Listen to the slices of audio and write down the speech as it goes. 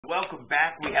Welcome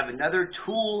back. We have another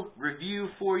tool review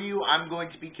for you. I'm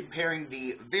going to be comparing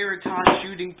the Veritas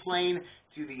Shooting Plane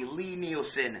to the Lie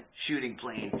Nielsen Shooting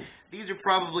Plane. These are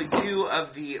probably two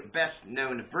of the best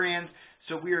known brands,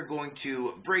 so we are going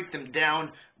to break them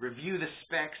down, review the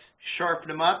specs, sharpen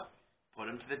them up, put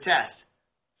them to the test.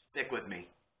 Stick with me.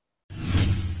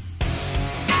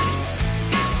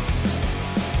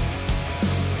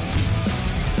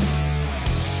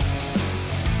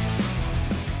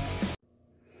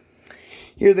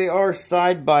 Here they are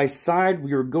side by side.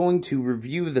 We are going to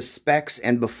review the specs,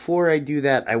 and before I do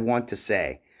that, I want to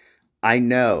say, I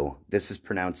know this is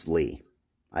pronounced Lee.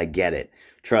 I get it.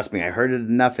 Trust me, I heard it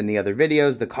enough in the other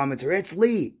videos. The comments are, it's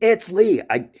Lee, it's Lee.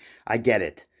 I get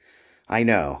it. I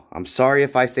know. I'm sorry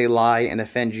if I say lie and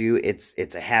offend you. It's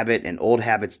a habit, and old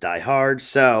habits die hard,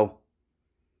 so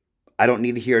I don't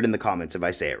need to hear it in the comments if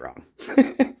I say it wrong.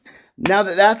 Now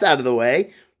that that's out of the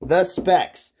way, the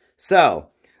specs. So,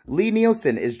 Lie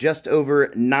Nielsen is just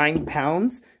over 9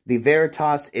 pounds. The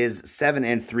Veritas is 7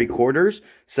 3/4.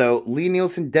 So Lie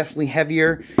Nielsen definitely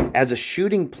heavier. As a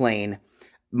shooting plane,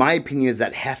 my opinion is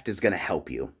that heft is going to help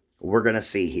you. We're going to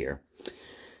see here.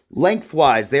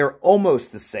 Lengthwise, they're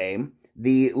almost the same.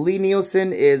 The Lie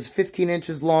Nielsen is 15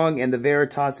 inches long and the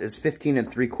Veritas is 15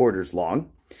 3/4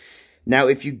 long. Now,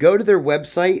 if you go to their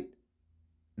website,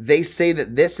 they say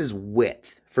that this is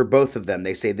width. For both of them,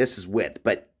 they say this is width.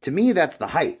 But to me, that's the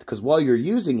height. Because while you're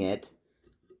using it,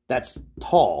 that's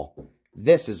tall.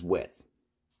 This is width.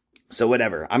 So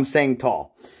whatever. I'm saying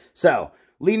tall. So,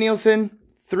 Lie Nielsen,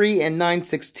 3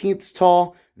 9/16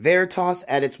 tall. Veritas,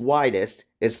 at its widest,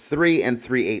 is 3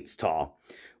 3/8 tall.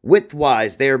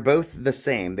 Width-wise, they are both the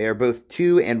same. They are both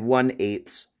 2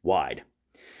 1/8 wide.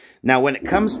 Now, when it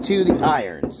comes to the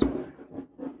irons,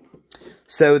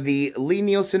 so the Lie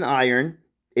Nielsen iron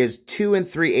is 2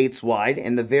 3/8 wide,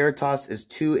 and the Veritas is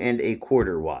 2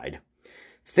 1/4 wide.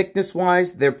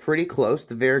 Thickness-wise, they're pretty close.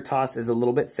 The Veritas is a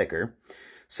little bit thicker.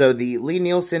 So the Lie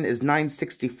Nielsen is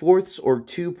 9/64 or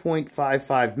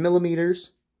 2.55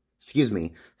 millimeters. Excuse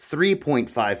me,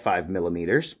 3.55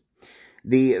 millimeters.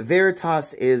 The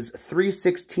Veritas is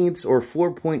 3/16 or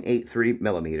 4.83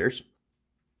 millimeters.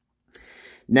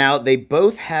 Now, they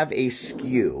both have a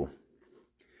skew.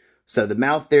 So the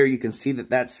mouth there, you can see that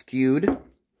that's skewed.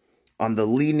 On the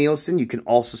Lie Nielsen, you can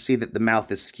also see that the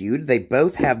mouth is skewed. They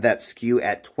both have that skew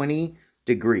at 20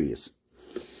 degrees.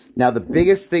 Now, the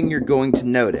biggest thing you're going to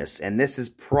notice, and this is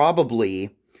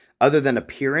probably, other than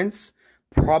appearance,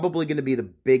 probably going to be the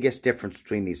biggest difference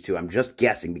between these two. I'm just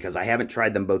guessing because I haven't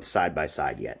tried them both side by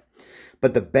side yet.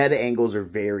 But the bed angles are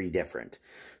very different.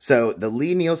 So, the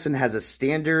Lie Nielsen has a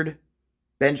standard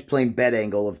bench plane bed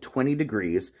angle of 20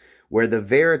 degrees, where the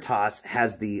Veritas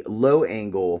has the low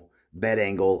angle bed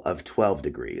angle of 12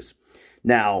 degrees.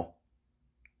 Now,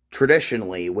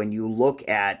 traditionally, when you look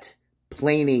at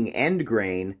planing end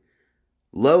grain,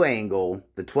 low angle,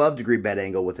 the 12-degree bed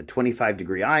angle with a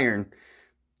 25-degree iron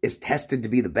is tested to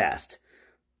be the best.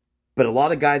 But a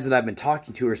lot of guys that I've been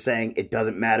talking to are saying it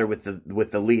doesn't matter with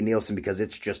the Lie Nielsen because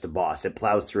it's just a boss. It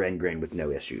plows through end grain with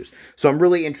no issues. So I'm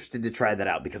really interested to try that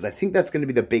out because I think that's going to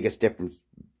be the biggest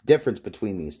difference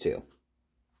between these two.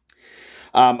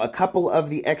 A couple of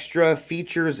the extra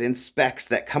features and specs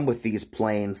that come with these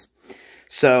planes.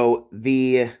 So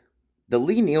the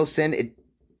Lie Nielsen, it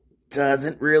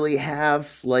doesn't really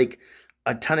have like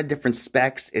a ton of different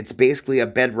specs. It's basically a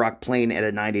bedrock plane at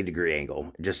a 90-degree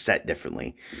angle, just set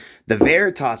differently. The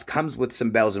Veritas comes with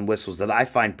some bells and whistles that I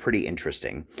find pretty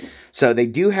interesting. So they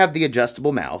do have the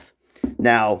adjustable mouth.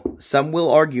 Now, some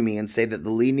will argue me and say that the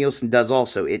Lie Nielsen does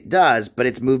also. It does, but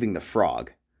it's moving the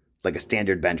frog, like a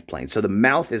standard bench plane. So the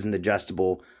mouth isn't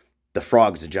adjustable. The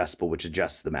frog's adjustable, which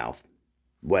adjusts the mouth.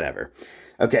 Whatever.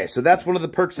 Okay, so that's one of the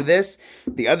perks of this.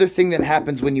 The other thing that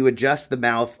happens when you adjust the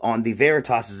mouth on the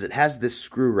Veritas is it has this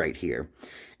screw right here.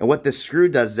 And what this screw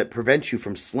does is it prevents you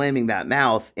from slamming that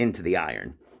mouth into the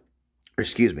iron. Or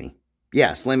excuse me.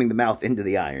 Yeah, slamming the mouth into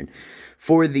the iron.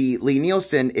 For the Lie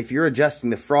Nielsen, if you're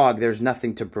adjusting the frog, there's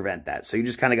nothing to prevent that. So you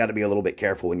just kind of got to be a little bit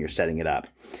careful when you're setting it up.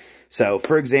 So,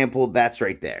 for example, that's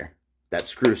right there. That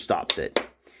screw stops it.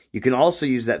 You can also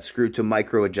use that screw to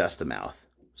micro-adjust the mouth.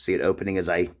 See it opening as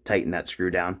I tighten that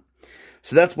screw down?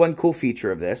 So that's one cool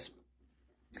feature of this.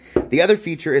 The other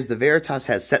feature is the Veritas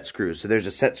has set screws. So there's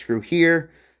a set screw here,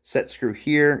 set screw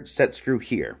here, set screw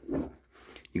here.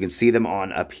 You can see them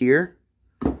on up here.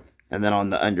 And then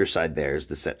on the underside there is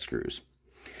the set screws.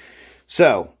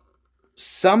 So,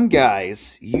 some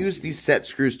guys use these set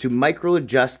screws to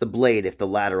micro-adjust the blade if the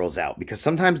lateral's out, because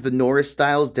sometimes the Norris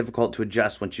style is difficult to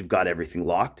adjust once you've got everything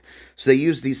locked, so they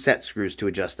use these set screws to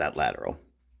adjust that lateral.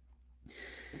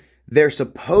 They're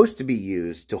supposed to be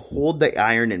used to hold the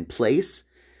iron in place,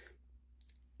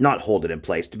 not hold it in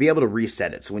place, to be able to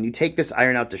reset it. So when you take this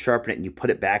iron out to sharpen it and you put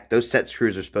it back, those set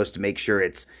screws are supposed to make sure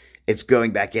it's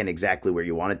going back in exactly where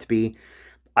you want it to be.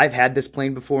 I've had this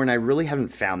plane before, and I really haven't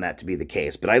found that to be the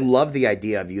case, but I love the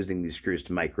idea of using these screws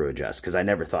to micro adjust because I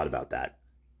never thought about that.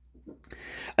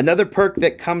 Another perk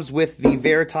that comes with the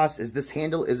Veritas is this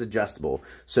handle is adjustable.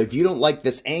 So if you don't like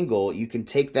this angle, you can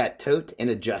take that tote and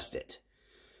adjust it.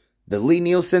 The Lie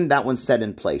Nielsen, that one's set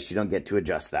in place. You don't get to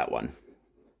adjust that one.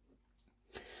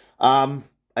 A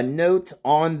note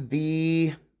on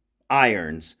the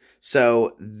irons.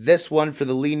 So this one for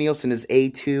the Lie Nielsen is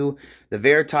A2. The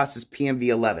Veritas is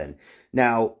PMV11.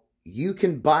 Now, you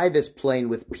can buy this plane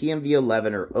with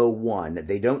PMV11 or O1.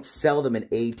 They don't sell them in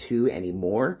A2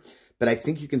 anymore, but I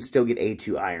think you can still get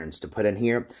A2 irons to put in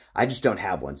here. I just don't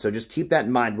have one. So just keep that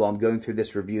in mind while I'm going through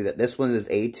this review, that this one is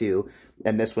A2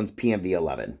 and this one's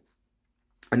PMV11.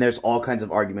 And there's all kinds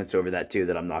of arguments over that too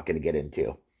that I'm not going to get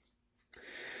into.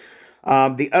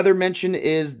 The other mention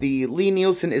is the Lie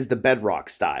Nielsen is the bedrock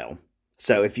style.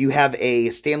 So if you have a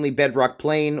Stanley bedrock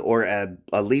plane or a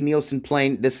Lie Nielsen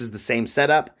plane, this is the same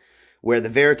setup, where the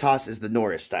Veritas is the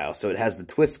Norris style. So it has the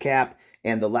twist cap,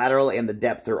 and the lateral and the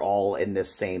depth are all in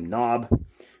this same knob,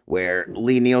 where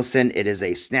Lie Nielsen, it is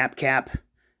a snap cap.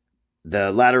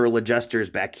 The lateral adjuster is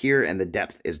back here, and the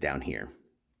depth is down here.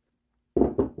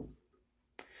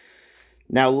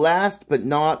 Now, last but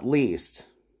not least,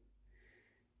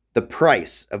 the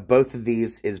price of both of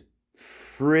these is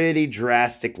pretty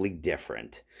drastically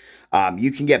different.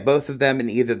 You can get both of them in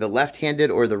either the left-handed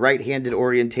or the right-handed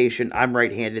orientation. I'm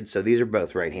right-handed, so these are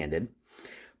both right-handed.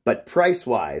 But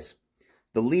price-wise,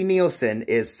 the Lie Nielsen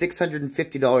is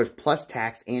 $650 plus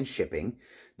tax and shipping.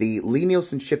 The Lie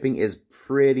Nielsen shipping is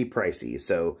pretty pricey,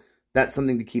 so that's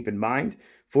something to keep in mind.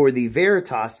 For the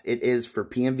Veritas, it is for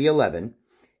PMV11.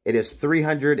 It is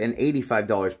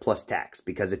 $385 plus tax,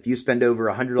 because if you spend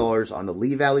over $100 on the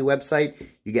Lee Valley website,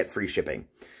 you get free shipping.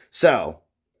 So,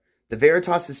 the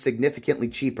Veritas is significantly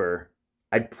cheaper.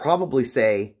 I'd probably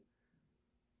say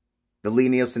the Lie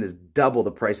Nielsen is double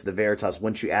the price of the Veritas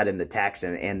once you add in the tax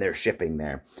and their shipping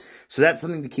there. So that's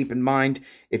something to keep in mind.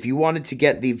 If you wanted to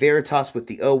get the Veritas with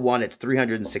the O1, it's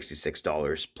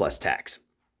 $366 plus tax.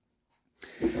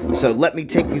 So let me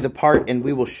take these apart and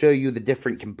we will show you the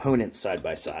different components side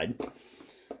by side.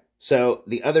 So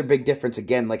the other big difference,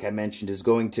 again, like I mentioned, is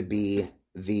going to be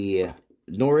the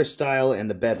Norris style and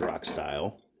the bedrock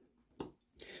style.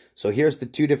 So here's the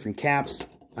two different caps.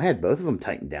 I had both of them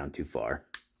tightened down too far.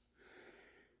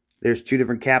 There's two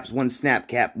different caps, one's snap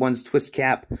cap, one's twist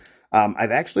cap.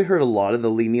 I've actually heard a lot of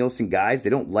the Lie Nielsen guys, they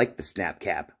don't like the snap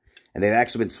cap, and they've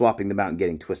actually been swapping them out and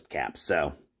getting twist caps.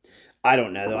 So I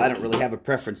don't know, though. I don't really have a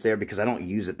preference there because I don't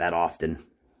use it that often.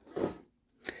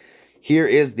 Here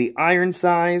is the iron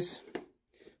size.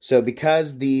 So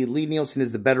because the Lie Nielsen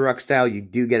is the bedrock style, you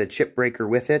do get a chip breaker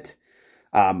with it.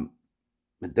 But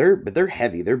they're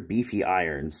heavy. They're beefy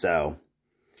irons. So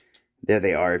there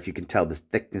they are, if you can tell the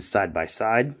thickness side by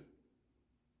side.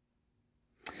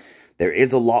 There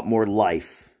is a lot more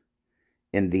life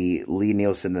in the Lie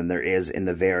Nielsen than there is in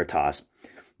the Veritas.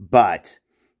 But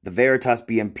the Veritas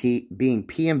being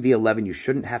PMV11, you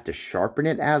shouldn't have to sharpen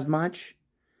it as much.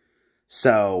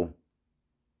 So,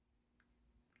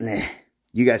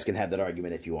 you guys can have that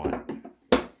argument if you want.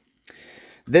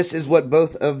 This is what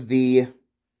both of the,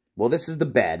 well, this is the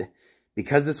bed.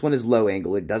 Because this one is low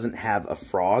angle, it doesn't have a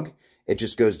frog. It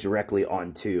just goes directly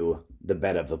onto the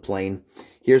bed of the plane.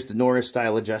 Here's the Norris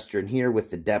style adjuster in here with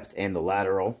the depth and the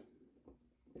lateral.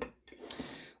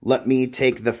 Let me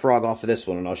take the frog off of this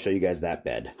one and I'll show you guys that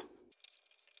bed.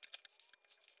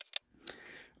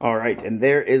 Alright, and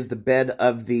there is the bed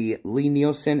of the Lie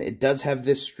Nielsen. It does have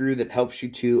this screw that helps you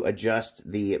to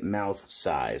adjust the mouth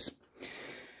size.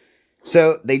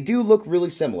 So, they do look really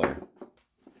similar.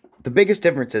 The biggest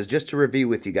difference is, just to review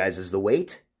with you guys, is the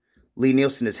weight. Lie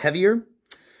Nielsen is heavier.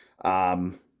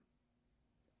 The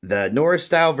Norris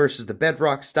style versus the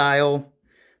bedrock style.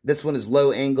 This one is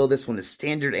low angle, this one is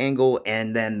standard angle,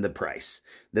 and then the price.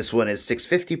 This one is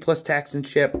 $650 plus tax and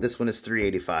ship. This one is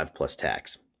 $385 plus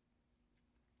tax.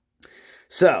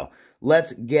 So,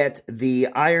 let's get the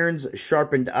irons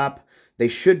sharpened up. They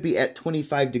should be at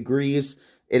 25 degrees.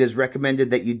 It is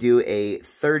recommended that you do a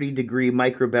 30-degree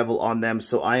micro bevel on them,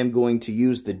 so I am going to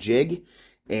use the jig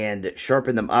and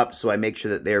sharpen them up so I make sure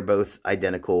that they're both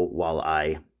identical while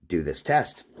I do this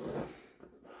test.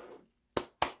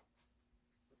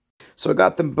 So I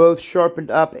got them both sharpened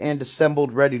up and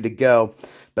assembled, ready to go.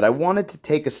 But I wanted to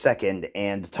take a second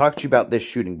and talk to you about this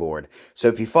shooting board. So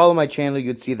if you follow my channel,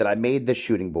 you'd see that I made this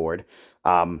shooting board.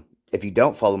 If you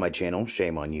don't follow my channel,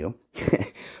 shame on you.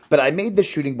 But I made the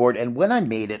shooting board, and when I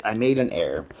made it, I made an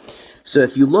error. So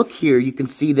if you look here, you can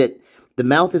see that the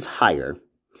mouth is higher.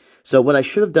 So what I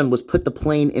should have done was put the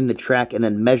plane in the track and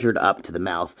then measured up to the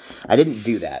mouth. I didn't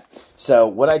do that. So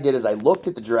what I did is I looked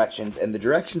at the directions, and the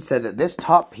directions said that this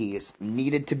top piece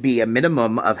needed to be a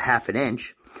minimum of 1/2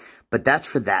 inch, but that's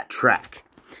for that track.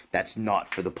 That's not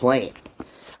for the plane.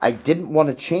 I didn't want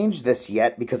to change this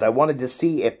yet because I wanted to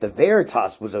see if the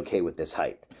Veritas was okay with this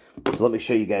height. So let me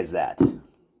show you guys that.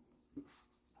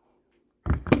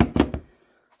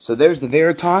 So there's the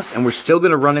Veritas, and we're still going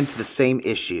to run into the same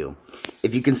issue.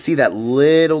 If you can see that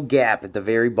little gap at the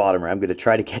very bottom, I'm going to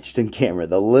try to catch it in camera,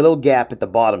 the little gap at the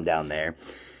bottom down there,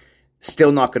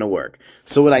 still not going to work.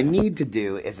 So what I need to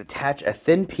do is attach a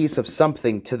thin piece of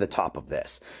something to the top of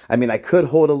this. I mean, I could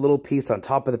hold a little piece on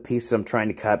top of the piece that I'm trying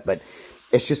to cut, but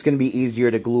it's just going to be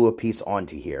easier to glue a piece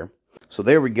onto here. So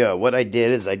there we go. What I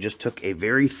did is I just took a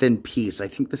very thin piece. I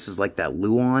think this is like that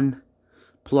Luan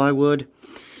plywood.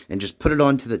 And just put it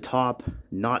onto the top,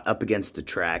 not up against the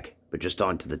track, but just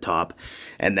onto the top.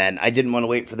 And then I didn't want to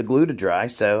wait for the glue to dry,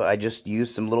 so I just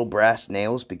used some little brass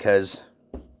nails because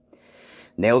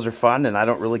nails are fun and I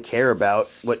don't really care about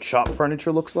what shop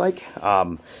furniture looks like.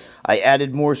 I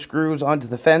added more screws onto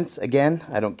the fence. Again,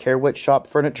 I don't care what shop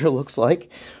furniture looks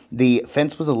like. The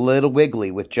fence was a little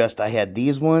wiggly with I had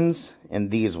these ones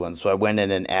and these ones, so I went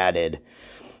in and added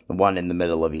one in the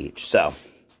middle of each. So,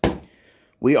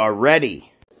 we are ready.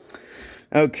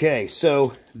 Okay,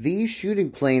 so these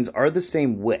shooting planes are the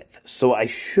same width, so I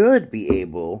should be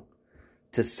able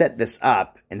to set this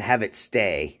up and have it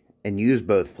stay and use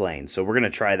both planes. So we're going to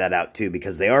try that out too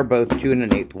because they are both 2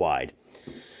 1/8 wide.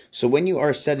 So when you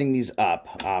are setting these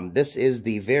up, this is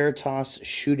the Veritas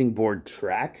shooting board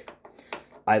track.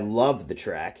 I love the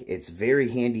track. It's very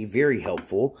handy, very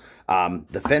helpful.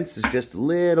 The fence is just a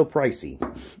little pricey.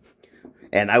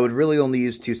 And I would really only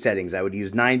use 2 settings. I would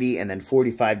use 90 and then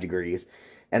 45 degrees.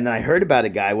 And then I heard about a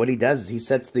guy, what he does is he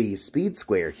sets the speed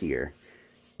square here.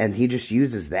 And he just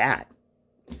uses that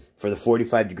for the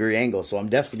 45-degree angle. So I'm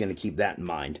definitely going to keep that in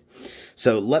mind.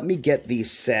 So let me get these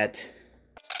set.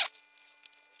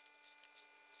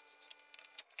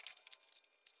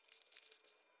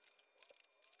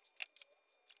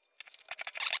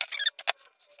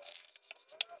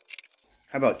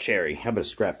 How about cherry? How about a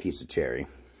scrap piece of cherry?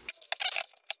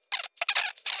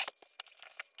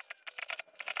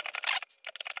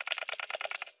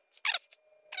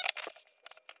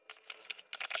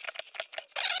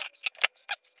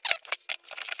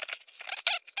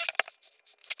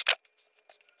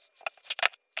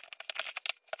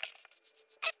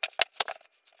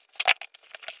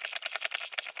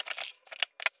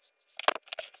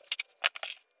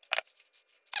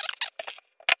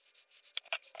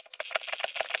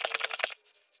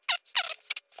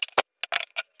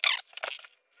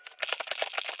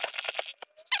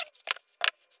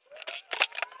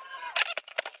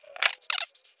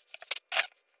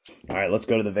 All right, let's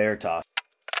go to the Veritas.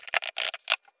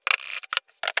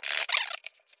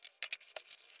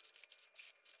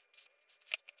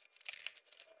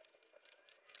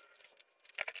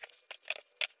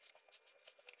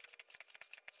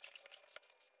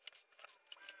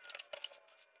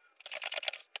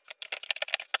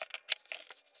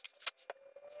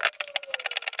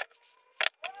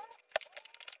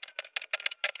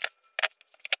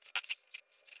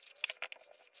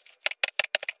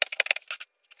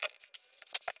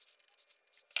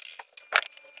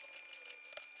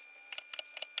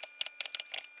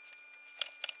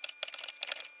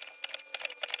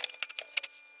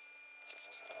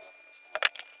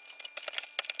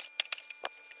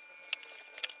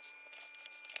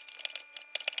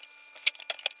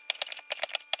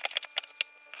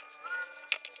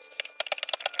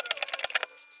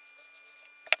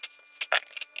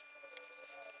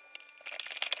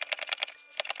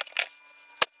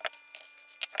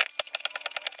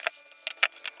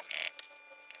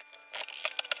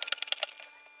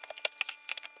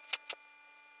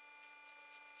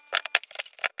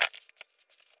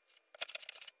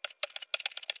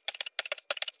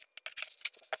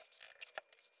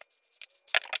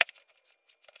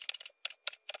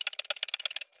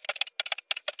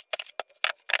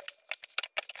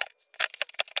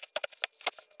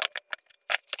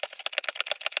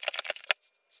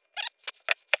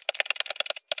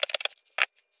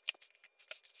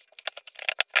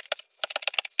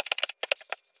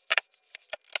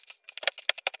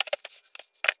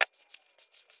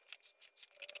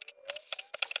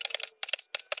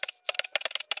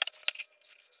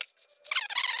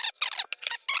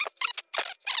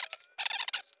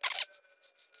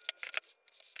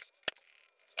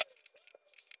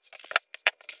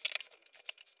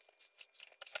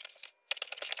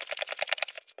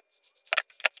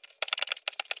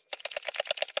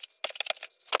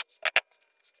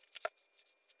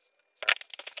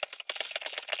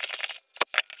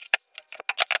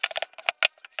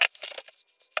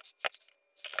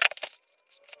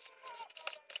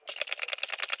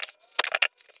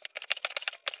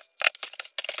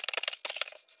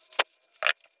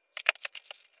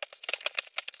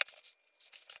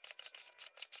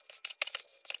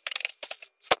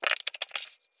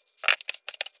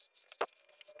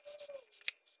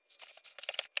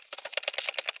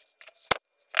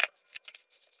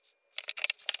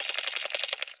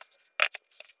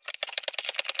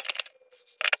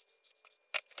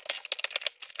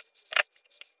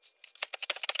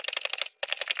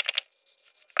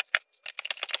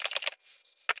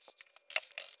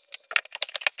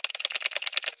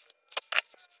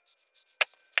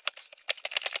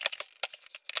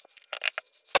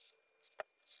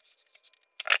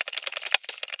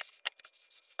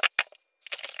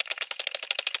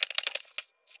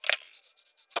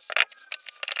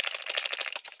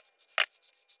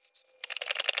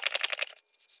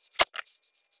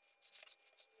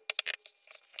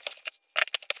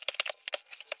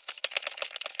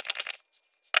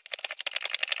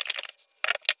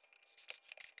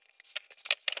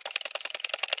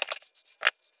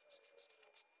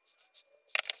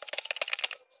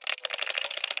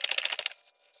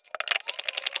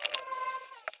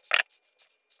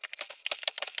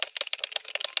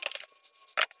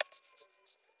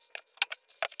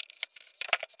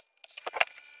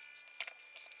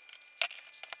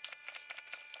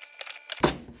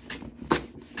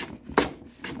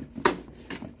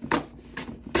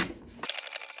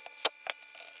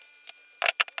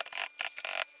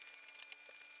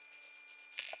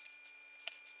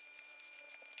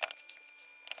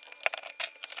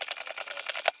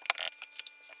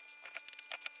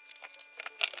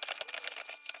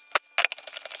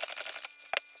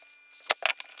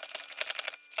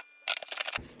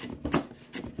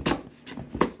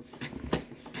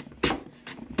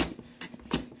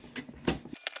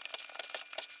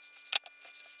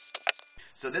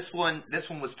 So this one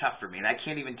was tough for me, and I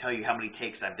can't even tell you how many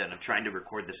takes I've done of trying to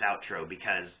record this outro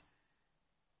because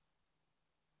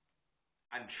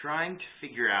I'm trying to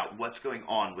figure out what's going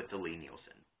on with the Lie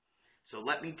Nielsen. So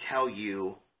let me tell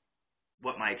you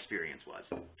what my experience was.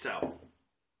 So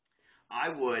I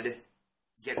would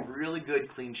get really good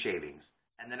clean shavings,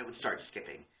 and then it would start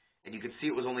skipping. And you could see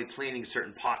it was only planing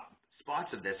certain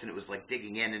spots of this, and it was like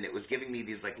digging in, and it was giving me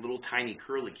these like little tiny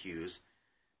curlicues.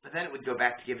 But then it would go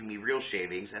back to giving me real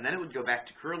shavings, and then it would go back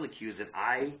to curlicues, and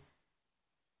I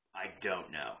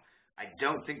don't know. I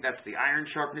don't think that's the iron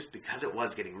sharpness because it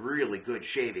was getting really good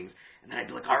shavings. And then I'd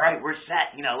be like, all right, we're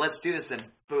set, let's do this. And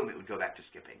boom, it would go back to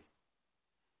skipping.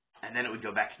 And then it would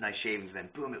go back to nice shavings, and then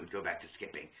boom, it would go back to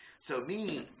skipping. So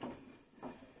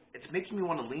it's making me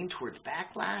want to lean towards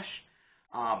backlash.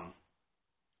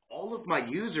 All of my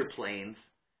user planes,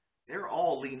 they're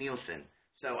all Lie Nielsen.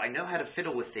 So I know how to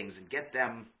fiddle with things and get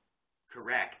them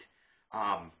correct.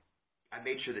 I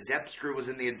made sure the depth screw was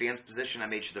in the advanced position. I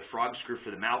made sure the frog screw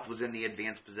for the mouth was in the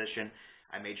advanced position.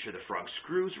 I made sure the frog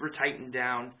screws were tightened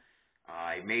down.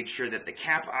 I made sure that the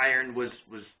cap iron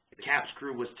the cap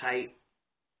screw was tight.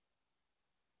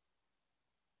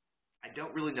 I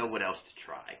don't really know what else to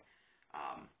try.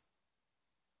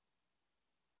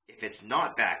 If it's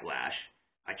not backlash,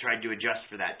 I tried to adjust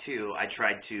for that too. I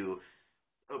tried to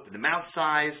open the mouth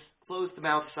size, close the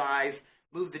mouth size,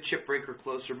 move the chip breaker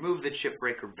closer, move the chip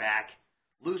breaker back,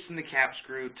 loosen the cap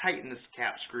screw, tighten the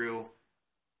cap screw.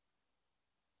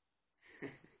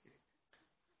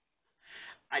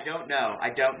 I don't know.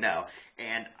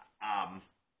 And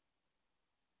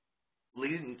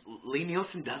Lie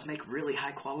Nielsen does make really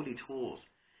high quality tools.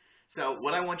 So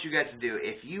what I want you guys to do,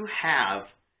 if you have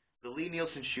the Lie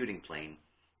Nielsen shooting plane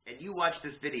and you watch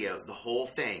this video, the whole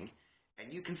thing,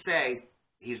 and you can say,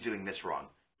 he's doing this wrong,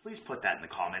 please put that in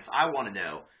the comments. I want to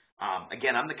know.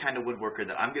 Again, I'm the kind of woodworker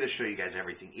that I'm going to show you guys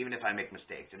everything, even if I make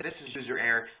mistakes. If this is user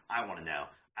error, I want to know.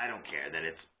 I don't care that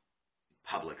it's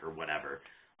public or whatever.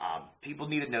 People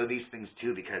need to know these things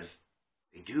too because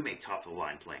they do make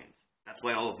top-of-the-line planes. That's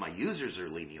why all of my users are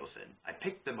Lie Nielsen. I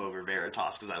picked them over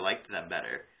Veritas because I liked them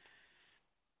better.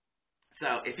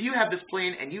 So if you have this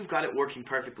plane and you've got it working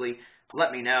perfectly,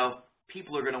 let me know.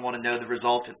 People are going to want to know the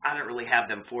results, and I don't really have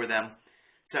them for them.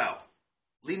 So,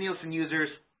 Lie Nielsen users,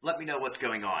 let me know what's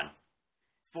going on.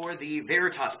 For the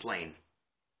Veritas plane,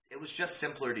 it was just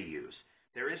simpler to use.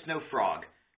 There is no frog.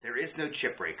 There is no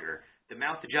chip breaker. The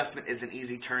mouth adjustment is an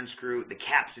easy turn screw. The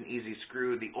cap's an easy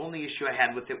screw. The only issue I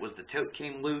had with it was the tote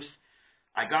came loose.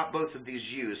 I got both of these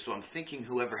used, so I'm thinking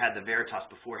whoever had the Veritas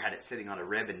before had it sitting on a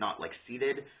rib and not like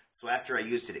seated. So after I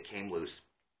used it, it came loose.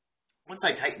 Once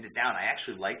I tightened it down, I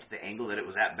actually liked the angle that it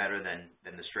was at better than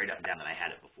the straight up and down that I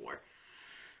had it before.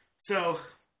 So,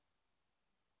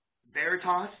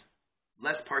 Veritas,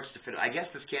 less parts to fiddle. I guess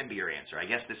this can be your answer. I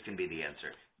guess this can be the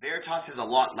answer. Veritas has a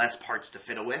lot less parts to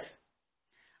fiddle with.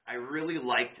 I really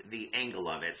liked the angle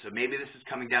of it. So maybe this is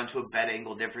coming down to a bed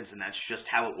angle difference, and that's just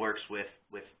how it works with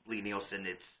Lie Nielsen.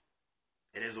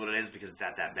 It is what it is because it's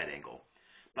at that bed angle.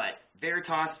 But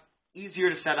Veritas, easier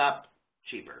to set up,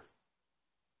 cheaper.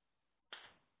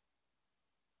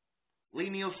 Lie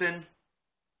Nielsen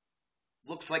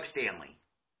looks like Stanley.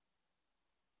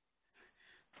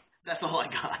 That's all I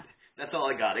got. That's all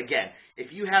I got. Again,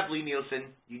 if you have Lie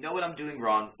Nielsen, you know what I'm doing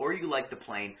wrong, or you like the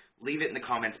plane, leave it in the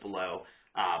comments below.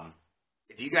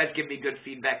 If you guys give me good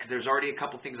feedback, because there's already a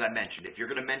couple things I mentioned. If you're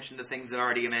going to mention the things that I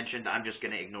already mentioned, I'm just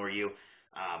going to ignore you.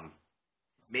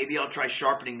 Maybe I'll try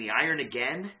sharpening the iron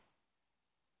again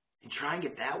and trying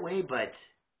it that way, but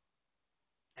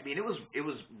I mean, it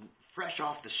was fresh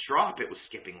off the strop. It was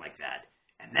skipping like that,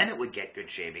 and then it would get good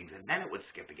shavings, and then it would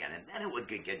skip again, and then it would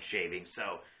get good shavings.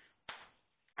 So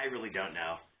I really don't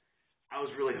know. I was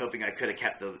really hoping I could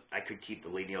keep the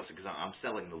Lie Nielsen because I'm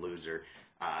selling the loser.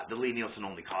 The Lie Nielsen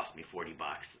only cost me $40,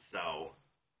 so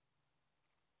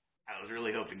I was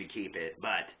really hoping to keep it.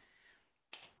 But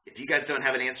if you guys don't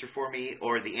have an answer for me,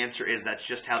 or the answer is that's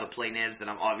just how the plane is, then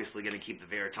I'm obviously going to keep the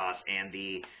Veritas, and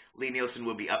the Lie Nielsen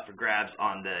will be up for grabs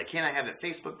on the Can I Have It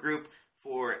Facebook group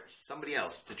for somebody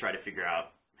else to try to figure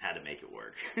out how to make it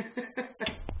work.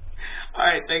 All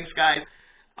right, thanks, guys.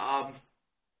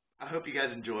 I hope you guys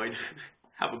enjoyed.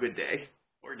 Have a good day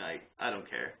or night. I don't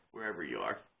care, wherever you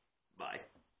are. Bye.